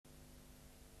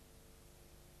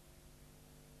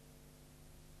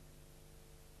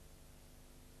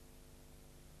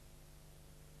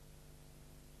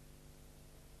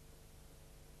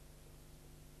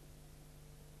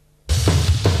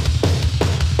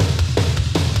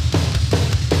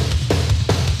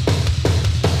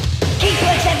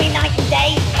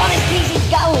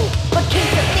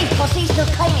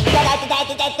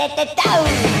What a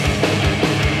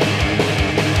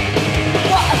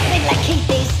fiddler Keith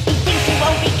is, he thinks he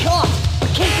won't be caught,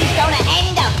 but Keith is gonna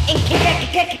end up in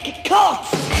court.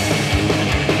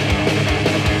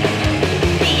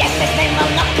 The SS men will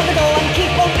knock on the door and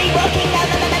Keith won't be working. No.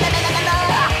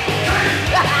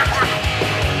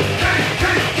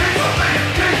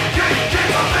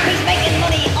 He's making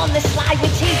money on the sly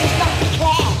which he does not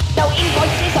declare. No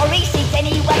invoices or receipts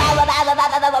anywhere.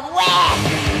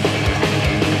 Where?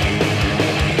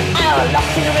 Oh,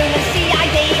 locked in a room and